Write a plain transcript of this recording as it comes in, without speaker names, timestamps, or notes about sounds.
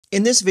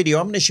In this video,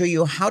 I'm going to show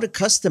you how to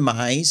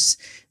customize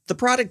the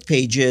product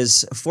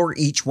pages for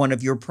each one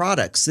of your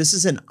products. This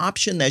is an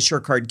option that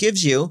SureCart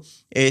gives you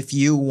if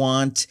you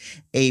want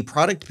a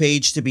product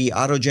page to be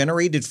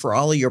auto-generated for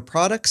all of your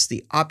products.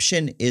 The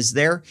option is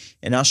there,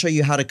 and I'll show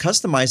you how to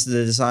customize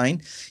the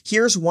design.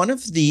 Here's one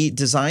of the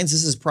designs.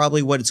 This is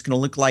probably what it's going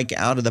to look like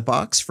out of the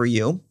box for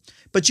you.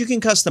 But you can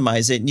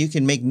customize it and you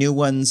can make new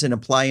ones and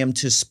apply them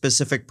to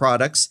specific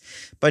products.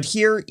 But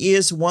here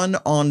is one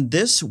on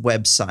this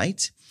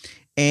website.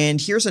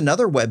 And here's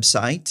another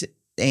website,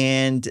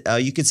 and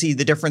you can see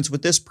the difference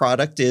with this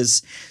product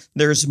is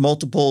there's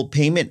multiple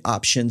payment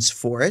options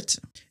for it.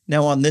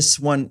 Now on this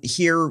one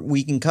here,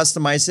 we can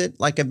customize it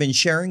like I've been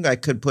sharing. I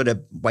could put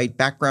a white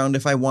background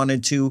if I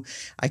wanted to.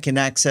 I can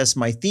access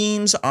my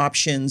themes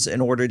options in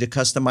order to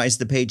customize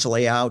the page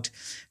layout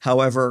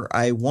however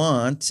I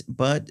want,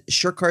 but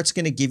SureCart's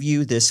going to give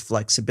you this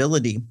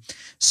flexibility.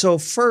 So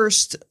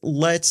first,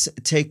 let's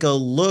take a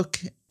look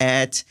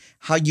at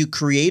how you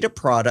create a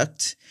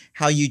product,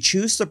 how you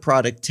choose the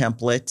product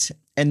template,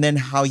 and then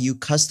how you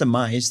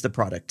customize the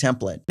product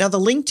template. Now, the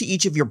link to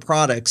each of your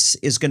products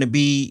is going to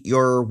be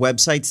your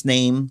website's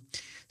name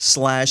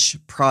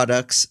 /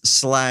 products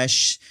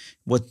 /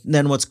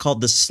 what's called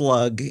the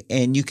slug,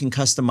 and you can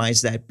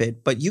customize that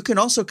bit. But you can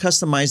also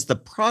customize the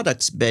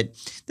products bit.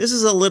 This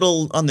is a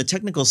little on the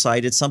technical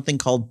side. It's something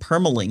called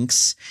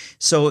Permalinks.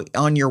 So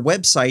on your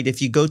website,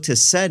 if you go to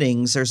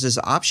settings, there's this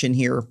option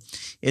here.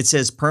 It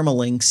says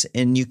Permalinks,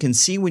 and you can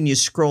see when you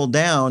scroll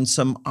down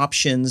some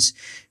options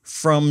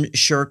from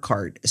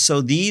SureCart.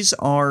 So these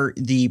are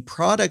the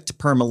product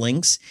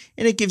permalinks,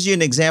 and it gives you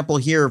an example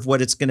here of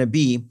what it's going to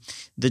be.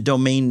 The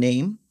domain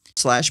name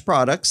 /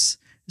 products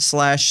 /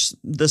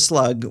 the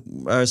slug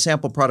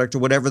sample product, or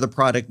whatever the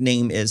product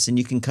name is, and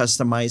you can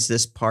customize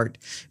this part.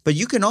 But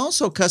you can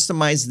also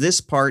customize this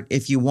part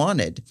if you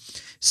wanted.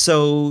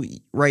 So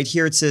right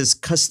here it says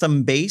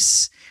custom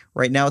base.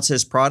 Right now it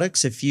says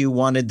products. If you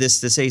wanted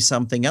this to say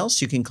something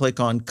else, you can click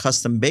on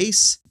custom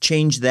base,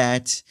 change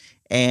that,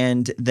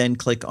 and then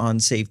click on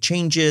Save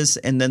Changes,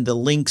 and then the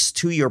links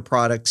to your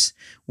products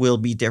will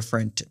be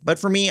different. But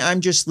for me,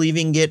 I'm just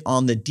leaving it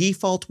on the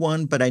default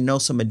one, but I know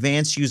some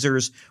advanced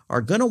users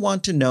are going to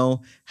want to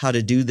know how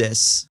to do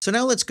this. So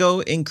now let's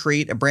go and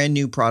create a brand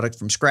new product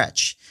from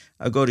scratch.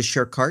 I'll go to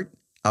SureCart,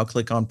 I'll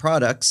click on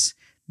Products,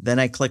 then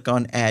I click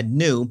on Add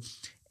New.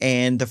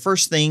 And the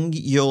first thing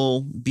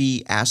you'll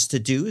be asked to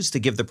do is to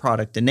give the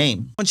product a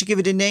name. Once you give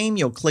it a name,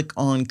 you'll click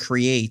on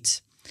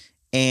Create.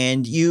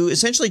 And you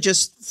essentially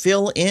just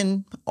fill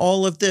in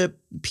all of the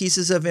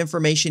pieces of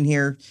information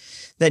here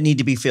that need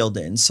to be filled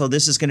in. So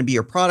this is going to be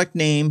your product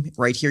name.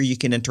 Right here, you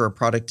can enter a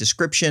product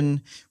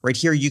description. Right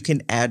here, you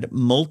can add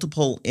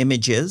multiple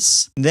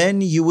images.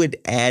 Then you would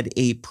add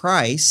a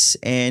price,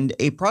 and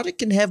a product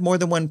can have more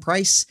than one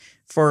price.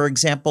 For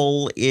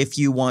example, if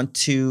you want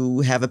to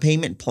have a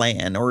payment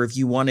plan, or if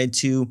you wanted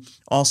to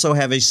also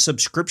have a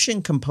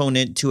subscription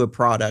component to a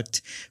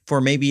product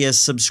for maybe a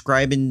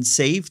subscribe and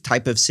save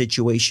type of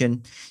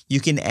situation,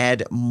 you can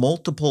add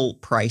multiple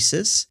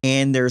prices.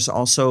 And there's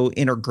also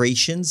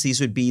integrations.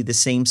 These would be the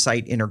same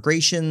site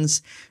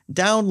integrations,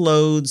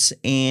 downloads,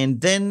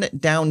 and then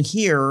down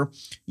here,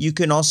 you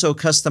can also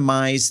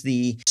customize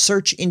the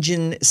search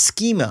engine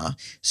schema.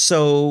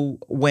 So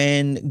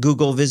when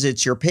Google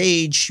visits your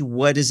page,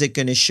 what is it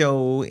going to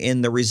show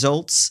in the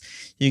results?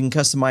 You can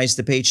customize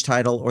the page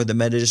title or the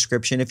meta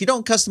description. If you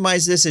don't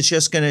customize this, it's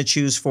just going to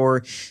choose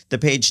for the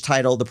page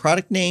title, the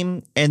product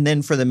name, and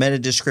then for the meta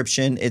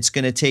description, it's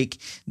going to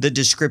take the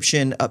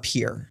description up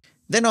here.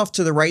 Then off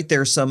to the right,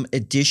 there's some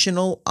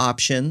additional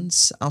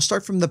options. I'll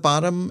start from the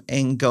bottom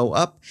and go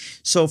up.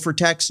 So for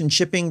tax and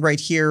shipping right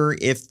here,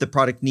 if the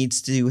product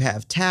needs to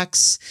have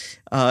tax,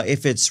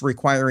 if it's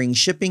requiring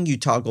shipping, you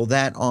toggle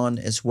that on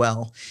as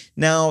well.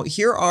 Now,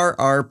 here are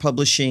our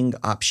publishing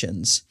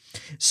options.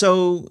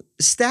 So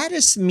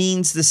status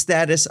means the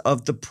status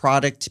of the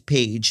product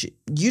page.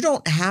 You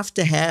don't have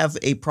to have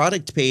a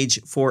product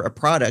page for a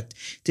product,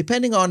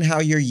 depending on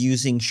how you're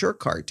using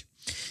SureCart.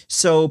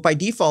 So by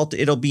default,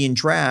 it'll be in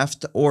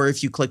draft, or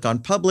if you click on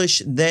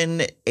publish,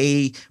 then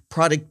a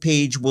product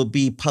page will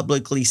be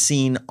publicly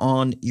seen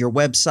on your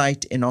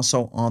website and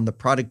also on the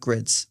product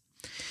grids.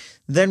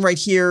 Then right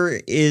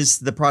here is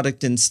the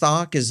product in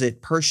stock. Is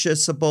it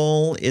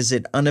purchasable? Is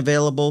it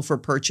unavailable for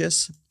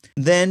purchase?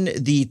 Then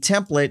the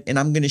template, and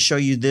I'm going to show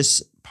you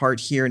this part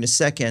here in a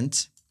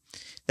second.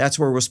 That's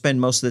where we'll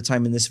spend most of the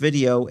time in this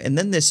video. And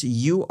then this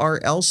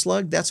URL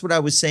slug, that's what I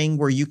was saying,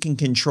 where you can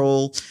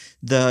control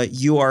the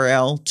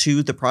URL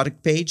to the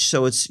product page.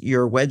 So it's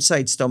your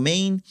website's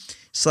domain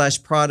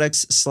 /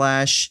 products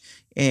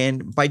 /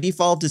 and by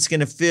default, it's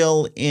going to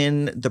fill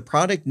in the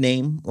product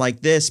name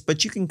like this,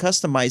 but you can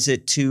customize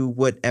it to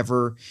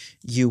whatever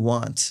you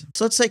want.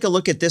 So let's take a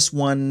look at this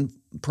one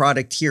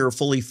product here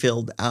fully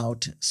filled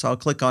out. So I'll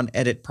click on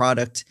Edit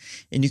Product,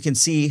 and you can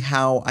see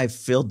how I've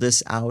filled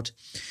this out.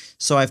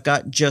 So I've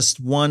got just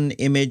one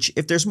image.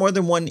 If there's more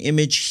than one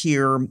image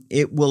here,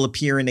 it will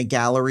appear in a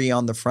gallery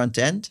on the front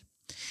end.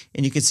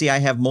 And you can see I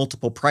have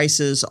multiple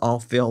prices all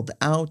filled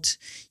out.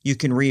 You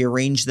can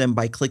rearrange them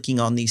by clicking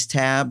on these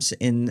tabs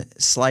and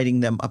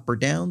sliding them up or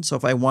down. So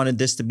if I wanted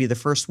this to be the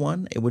first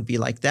one, it would be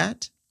like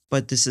that.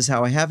 But this is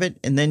how I have it.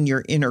 And then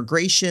your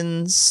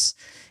integrations.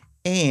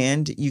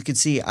 And you can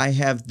see I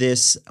have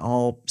this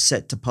all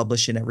set to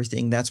publish and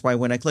everything. That's why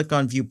when I click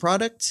on View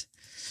Product,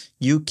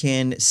 you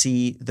can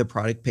see the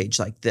product page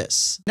like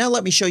this. Now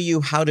let me show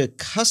you how to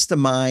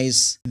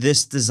customize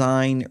this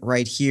design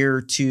right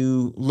here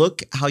to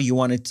look how you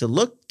want it to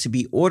look, to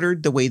be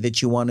ordered the way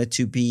that you want it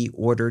to be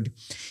ordered.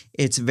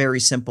 It's very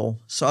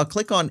simple. So I'll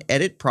click on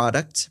Edit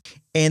Product.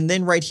 And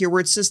then right here where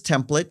it says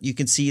template, you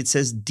can see it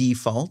says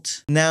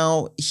default.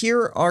 Now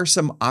here are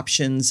some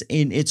options,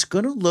 and it's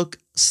going to look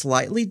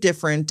slightly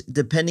different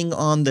depending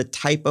on the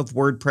type of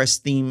WordPress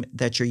theme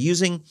that you're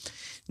using.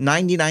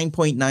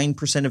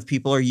 99.9% of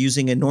people are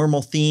using a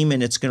normal theme,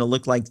 and it's going to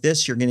look like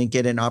this. You're going to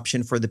get an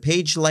option for the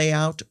page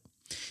layout.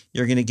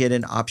 You're going to get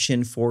an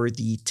option for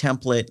the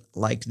template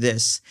like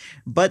this.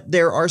 But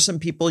there are some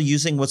people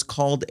using what's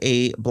called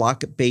a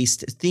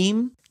block-based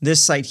theme.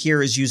 This site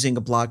here is using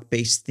a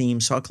block-based theme.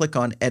 So I'll click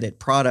on Edit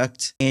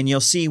Product, and you'll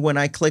see when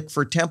I click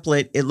for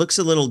template, it looks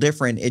a little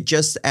different. It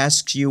just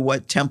asks you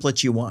what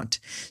template you want.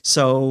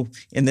 So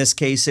in this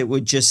case, it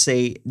would just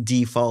say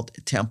default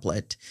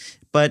template.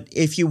 But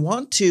if you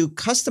want to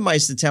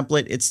customize the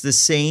template, it's the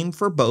same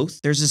for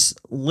both. There's this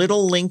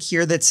little link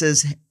here that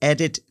says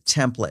Edit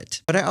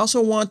Template. But I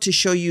also want to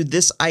show you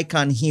this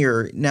icon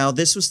here. Now,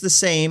 this was the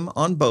same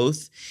on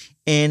both.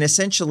 And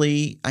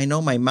essentially, I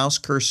know my mouse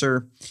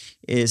cursor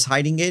is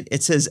hiding it.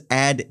 It says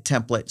Add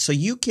Template. So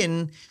you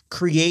can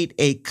create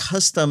a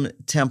custom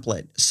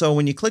template. So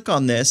when you click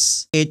on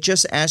this, it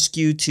just asks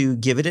you to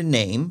give it a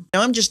name.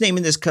 Now I'm just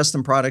naming this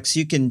custom products.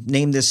 You can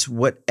name this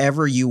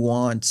whatever you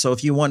want. So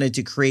if you wanted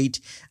to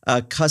create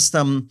a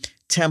custom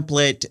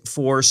template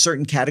for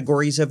certain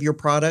categories of your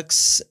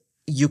products,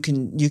 you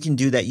can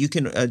do that. You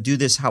can do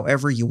this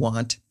however you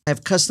want. I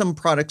have custom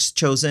products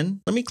chosen.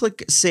 Let me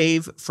click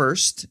Save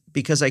first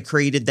because I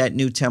created that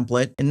new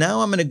template. And now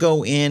I'm going to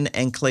go in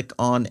and click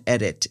on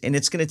Edit. And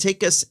it's going to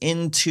take us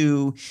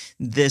into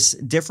this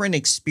different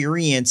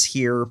experience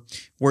here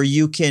where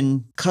you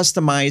can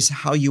customize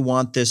how you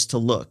want this to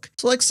look.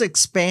 So let's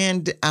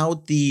expand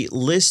out the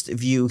list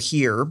view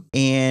here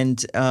and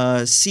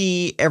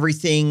see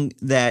everything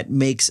that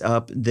makes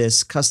up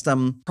this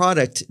custom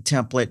product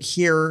template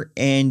here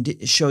and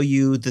show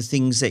you the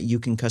things that you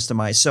can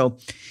customize. So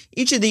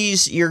each of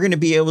these you're going to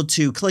be able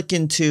to click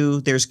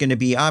into. There's going to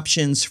be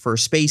options for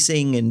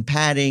spacing and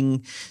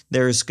padding.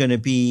 There's going to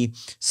be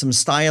some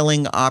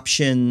styling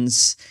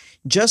options,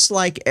 just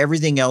like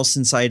everything else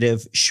inside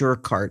of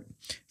SureCart.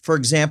 For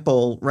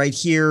example, right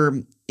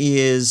here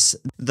is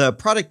the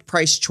product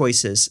price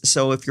choices.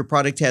 So if your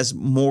product has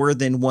more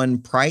than one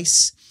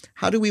price,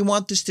 how do we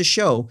want this to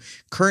show?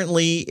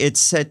 Currently, it's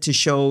set to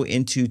show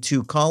into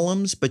 2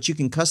 columns, but you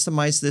can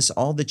customize this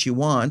all that you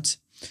want.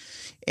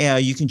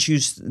 You can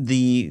choose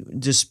the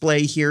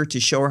display here to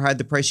show or hide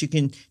the price. You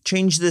can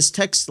change this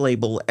text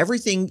label.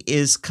 Everything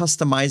is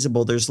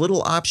customizable. There's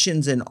little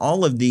options in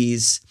all of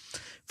these.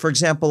 For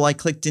example, I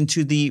clicked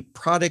into the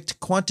product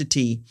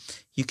quantity.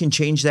 You can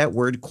change that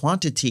word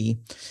quantity.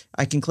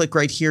 I can click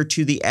right here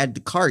to the add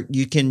to cart.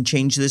 You can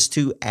change this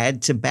to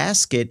add to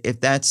basket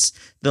if that's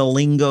the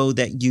lingo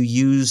that you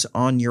use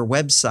on your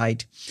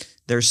website.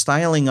 There's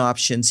styling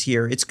options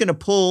here. It's going to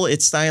pull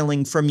its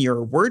styling from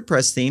your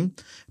WordPress theme,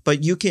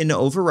 but you can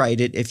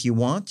override it if you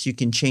want. You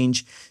can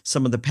change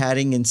some of the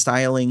padding and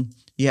styling.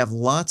 You have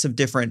lots of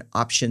different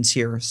options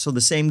here. So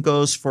the same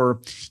goes for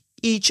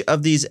each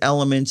of these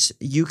elements.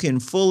 You can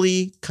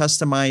fully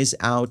customize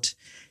out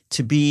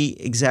to be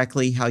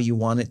exactly how you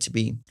want it to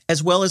be.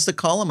 As well as the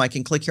column, I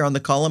can click here on the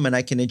column and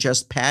I can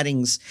adjust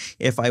paddings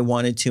if I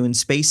wanted to and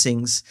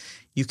spacings.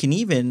 You can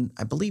even,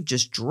 I believe,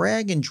 just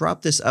drag and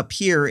drop this up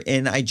here,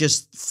 and I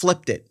just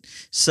flipped it.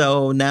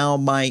 So now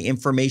my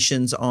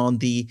information's on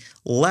the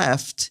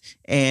left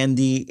and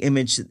the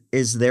image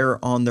is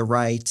there on the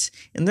right.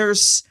 And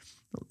there's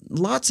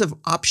lots of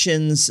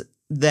options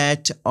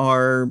that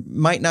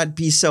might not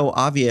be so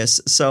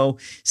obvious. So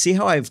see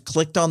how I've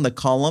clicked on the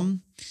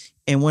column?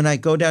 And when I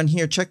go down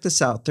here, check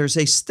this out, there's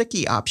a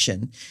sticky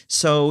option.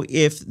 So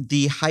if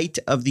the height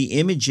of the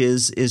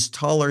images is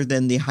taller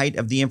than the height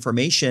of the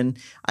information,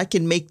 I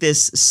can make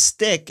this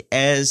stick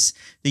as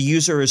the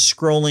user is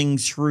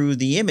scrolling through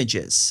the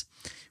images,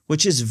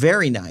 which is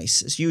very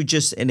nice. So you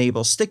just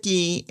enable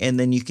sticky, and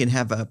then you can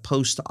have a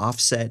post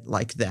offset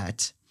like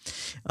that.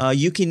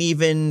 You can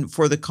even,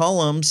 for the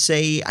column,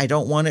 say I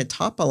don't want it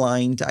top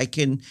aligned. I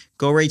can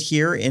go right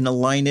here and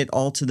align it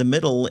all to the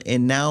middle,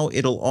 and now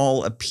it'll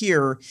all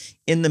appear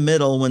in the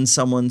middle when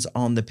someone's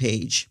on the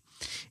page.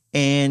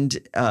 And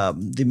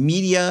the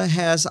media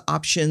has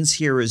options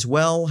here as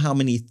well, how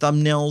many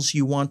thumbnails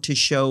you want to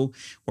show,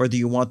 whether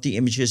you want the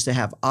images to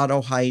have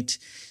auto height.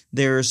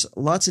 There's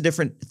lots of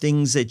different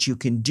things that you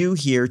can do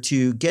here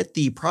to get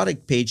the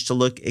product page to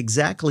look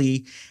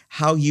exactly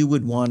how you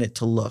would want it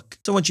to look.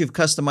 So once you've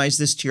customized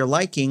this to your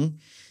liking,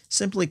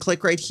 simply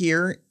click right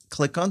here,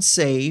 click on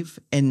save,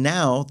 and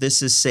now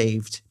this is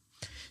saved.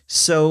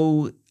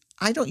 So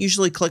I don't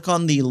usually click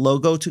on the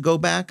logo to go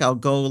back. I'll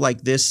go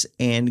like this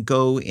and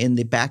go in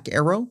the back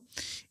arrow.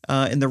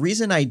 And the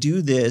reason I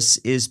do this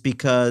is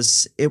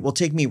because it will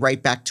take me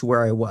right back to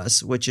where I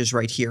was, which is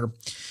right here.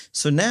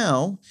 So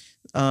now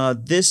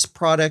this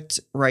product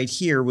right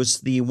here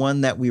was the one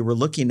that we were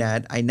looking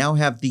at. I now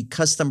have the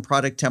custom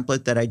product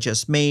template that I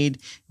just made.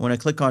 When I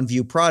click on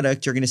view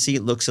product, you're going to see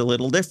it looks a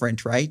little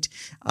different, right?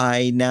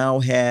 I now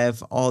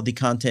have all the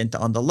content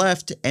on the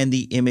left and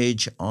the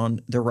image on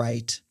the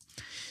right.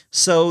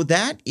 So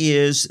that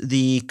is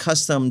the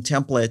custom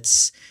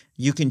templates.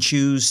 You can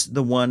choose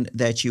the one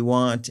that you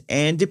want.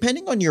 And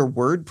depending on your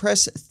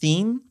WordPress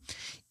theme,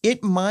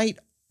 it might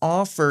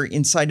offer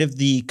inside of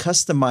the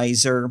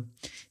customizer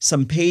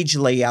some page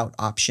layout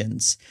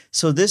options.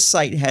 So this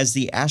site has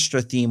the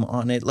Astra theme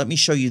on it. Let me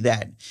show you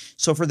that.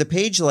 So for the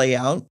page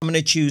layout, I'm going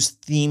to choose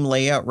theme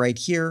layout right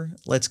here.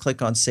 Let's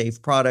click on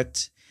save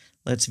product.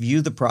 Let's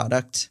view the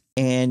product.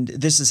 And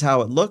this is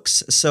how it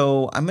looks.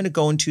 So I'm going to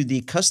go into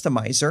the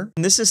customizer.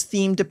 And this is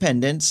theme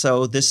dependent.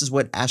 So this is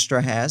what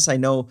Astra has. I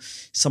know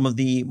some of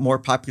the more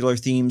popular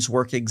themes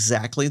work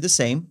exactly the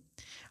same.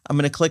 I'm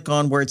going to click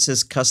on where it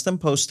says custom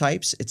post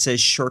types. It says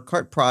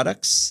SureCart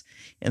products.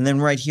 And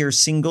then right here,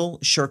 single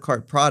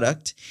SureCart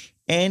product.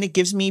 And it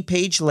gives me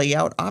page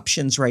layout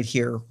options right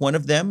here. One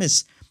of them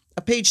is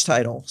a page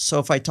title. So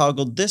if I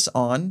toggled this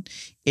on,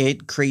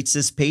 it creates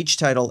this page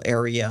title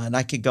area, and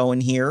I could go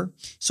in here.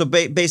 So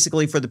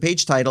basically for the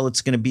page title,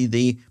 it's going to be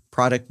the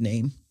product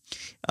name.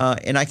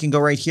 And I can go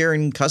right here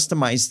and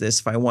customize this.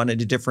 If I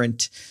wanted a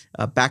different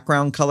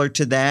background color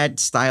to that,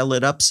 style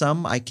it up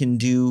some, I can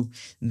do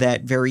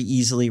that very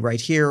easily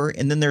right here.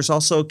 And then there's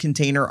also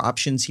container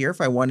options here.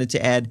 If I wanted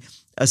to add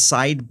a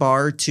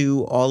sidebar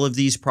to all of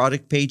these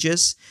product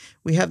pages,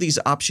 we have these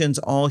options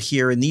all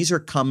here, and these are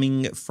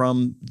coming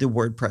from the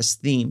WordPress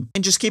theme.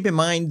 And just keep in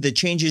mind, the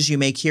changes you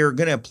make here are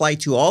going to apply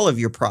to all of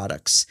your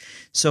products.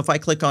 So if I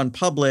click on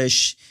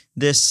publish,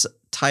 this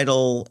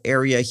title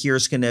area here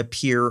is going to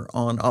appear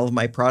on all of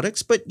my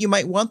products, but you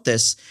might want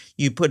this.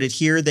 You put it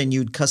here, then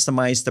you'd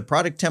customize the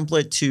product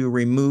template to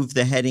remove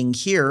the heading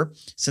here.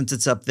 Since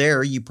it's up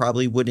there, you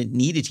probably wouldn't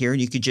need it here,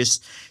 and you could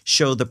just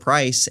show the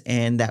price,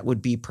 and that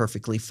would be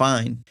perfectly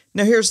fine.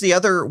 Now here's the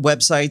other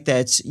website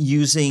that's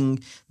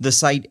using the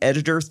site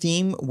editor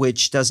theme,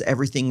 which does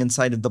everything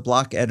inside of the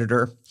block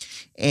editor.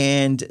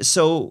 And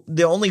so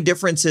the only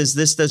difference is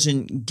this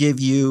doesn't give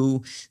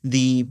you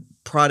the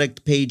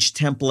product page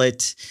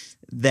template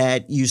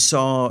that you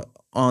saw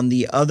on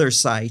the other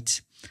site.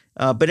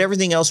 But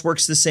everything else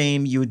works the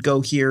same. You would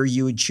go here,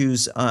 you would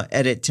choose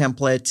edit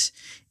template,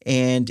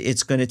 and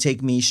it's going to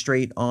take me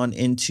straight on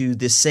into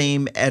the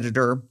same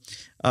editor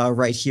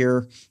right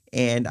here.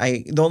 And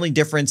the only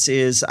difference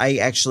is I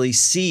actually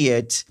see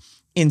it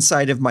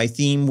inside of my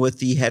theme with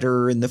the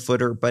header and the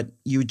footer, but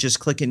you just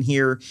click in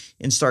here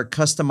and start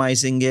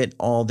customizing it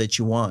all that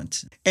you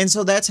want. And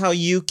so that's how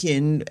you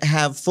can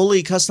have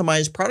fully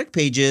customized product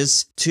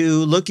pages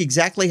to look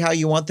exactly how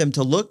you want them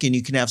to look, and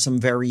you can have some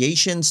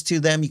variations to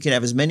them. You can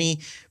have as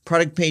many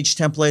product page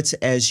templates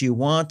as you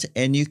want,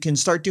 and you can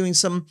start doing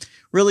some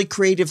really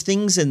creative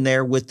things in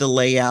there with the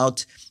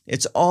layout.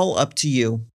 It's all up to you.